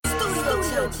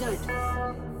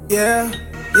Yeah,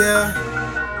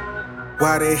 yeah.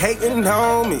 Why they hating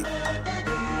on me?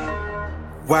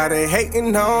 Why they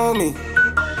hating on me?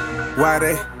 Why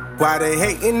they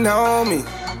hating on me?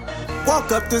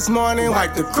 Woke up this morning,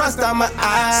 wipe the crust out my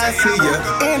eyes. See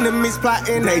ya enemies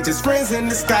plotting, they just friends in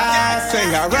disguise.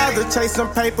 Say I'd rather chase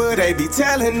some paper, they be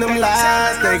telling them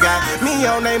lies. They got me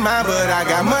on their mind, but I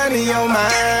got money on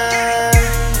mine.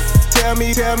 Tell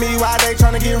me why they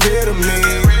tryna get rid of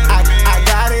me. I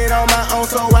got it on my own,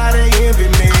 so why they envy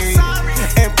me?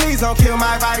 And please don't kill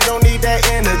my vibe, don't need that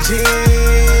energy.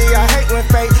 I hate when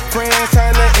fake friends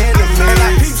turn to enemies. And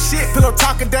I peep shit, pillow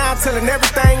talking down, telling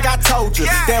everything I told you.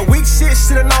 That weak shit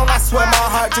should've known, I swear my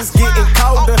heart just getting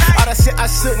colder. All that shit I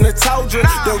shouldn't have told you.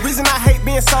 The reason I hate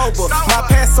being sober, my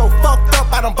past so fucked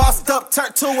up, I done bossed up,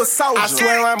 turned to a soldier. I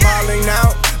swear I'm balling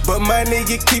out, but money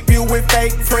can keep you with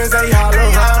fake friends, they all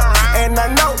around. And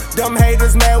I know them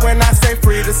haters mad when I say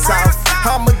free the South.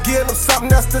 I'ma give them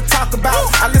something else to talk about.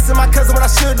 I listen to my cousin when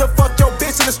I should've fucked your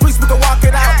bitch in the streets, we can walk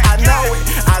it out. I know it,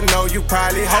 I know you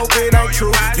probably hope it ain't true.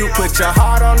 You put your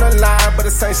heart on the line, but the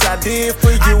same shit I did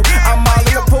for you. I'm all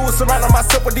in the pool, surrounding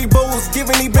myself with these booze,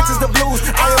 giving these bitches the blues.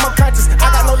 I am unconscious, I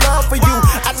got no love for you,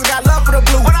 I just got love for the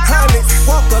blue. Honey,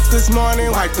 woke up this morning,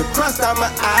 wipe the crust out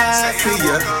my eyes. See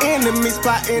ya enemies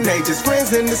plotting, they just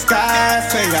friends in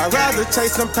disguise. Say I'd rather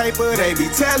chase some paper, they be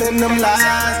telling them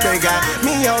lies. They got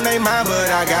me on their mind, but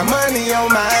I got money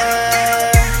on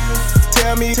mine.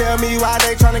 Tell me why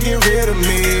they tryna get rid of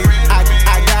me.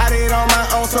 I got it on my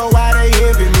own, so why they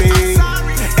envy me?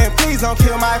 And please don't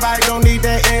kill my vibe, don't need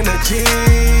that energy.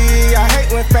 I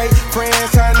hate when fake friends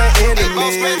turn to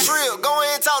enemies. Go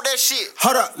ahead and talk that shit.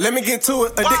 Hold up, let me get to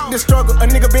it. Addicted to struggle, a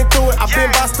nigga been through it. I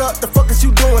been bossed up, the fuck is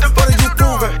you doing? What are you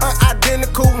proving?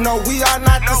 Unidentical, no, we are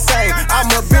not the same.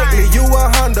 I'm a Bentley, you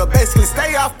a Honda. Basically,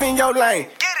 stay off in your lane.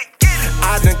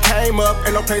 I done came up,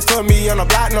 ain't no place for me on the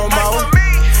block no more.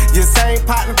 Your same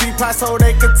partner be plot so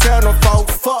they could tell them folk,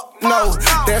 fuck no.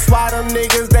 That's why them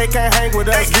niggas, they can't hang with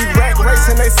us. We rack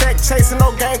racing, they sex chasing,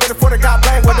 no gang, but before they got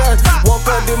blank with us. Woke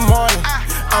up this morning,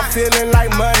 I'm feeling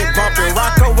like money. Bumping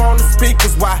Rocko on the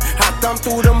speakers, why I thumb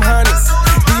through them hundreds.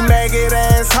 These maggot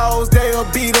assholes, they'll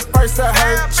be the first to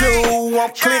hurt you.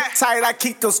 I'm click tight, I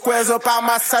keep those squares up out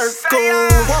my circle.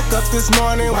 Woke up this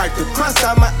morning, wipe the crust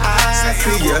out my eyes.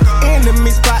 See ya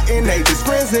enemies plotting, they just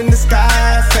friends in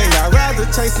disguise. Say I'd rather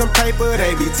chase some paper,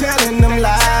 they be telling them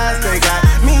lies. They got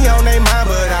me on their mind,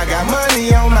 but I got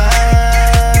money on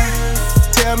mine.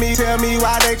 Tell me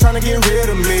why they tryna get rid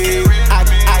of me.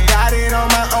 I got it on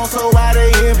my own, so why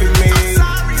they envy me?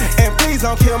 And please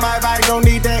don't kill my vibe, don't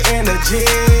need that energy.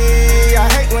 I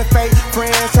hate when fake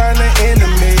friends turn to